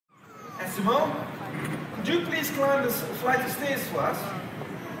ASIMO, could you please climb this flight of stairs for us?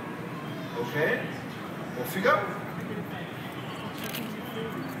 Okay, off you go.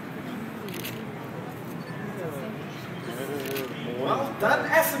 Well done,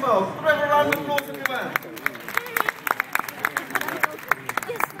 ASIMO. Give a round of applause, everyone.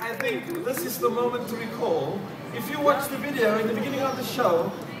 I think this is the moment to recall. If you watched the video in the beginning of the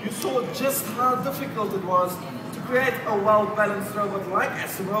show, you saw just how difficult it was to create a well-balanced robot like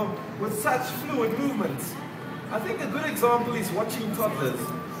ASIMO with such fluid movements. I think a good example is watching toddlers.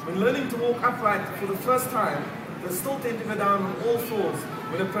 When learning to walk upright for the first time, they still tend to go down on all fours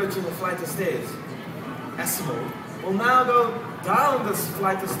when approaching a flight of stairs. ASIMO will now go down this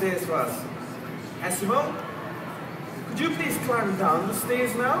flight of stairs for us. ASIMO, could you please climb down the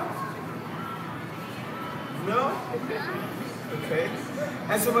stairs now? No? Okay.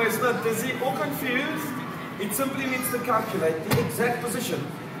 ASIMO is not dizzy or confused. It simply needs to calculate the exact position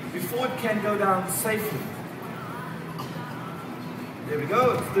before it can go down safely. There we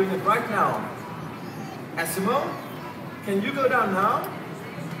go, it's doing it right now. ASIMO, can you go down now?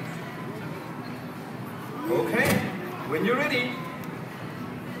 Okay, when you're ready.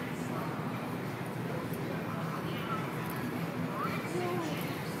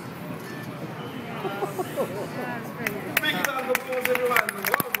 Big round of applause, everyone.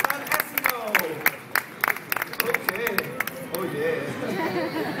 Well done, ASIMO. Okay. Oh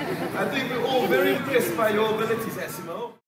yeah. I think we're all very impressed by your abilities.